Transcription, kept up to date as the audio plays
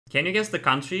Can you guess the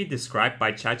country described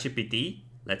by ChatGPT?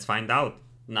 Let's find out.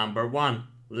 Number 1.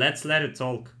 Let's let it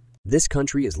talk. This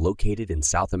country is located in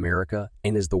South America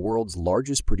and is the world's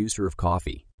largest producer of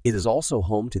coffee. It is also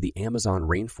home to the Amazon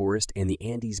rainforest and the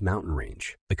Andes mountain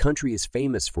range. The country is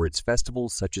famous for its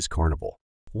festivals such as Carnival.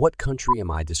 What country am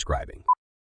I describing?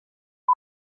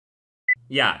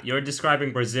 Yeah, you're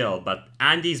describing Brazil, but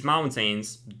Andes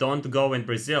mountains don't go in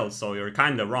Brazil, so you're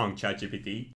kinda wrong,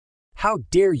 ChatGPT. How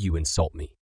dare you insult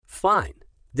me? Fine.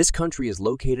 This country is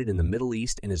located in the Middle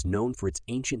East and is known for its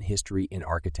ancient history and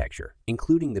architecture,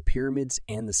 including the pyramids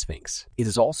and the Sphinx. It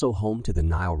is also home to the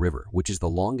Nile River, which is the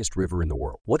longest river in the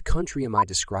world. What country am I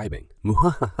describing?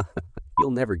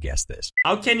 You'll never guess this.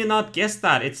 How can you not guess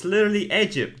that? It's literally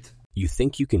Egypt. You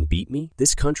think you can beat me?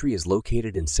 This country is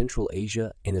located in Central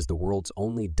Asia and is the world's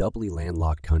only doubly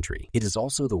landlocked country. It is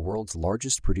also the world's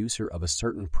largest producer of a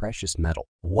certain precious metal.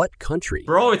 What country?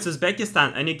 Bro, it's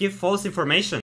Uzbekistan and you give false information.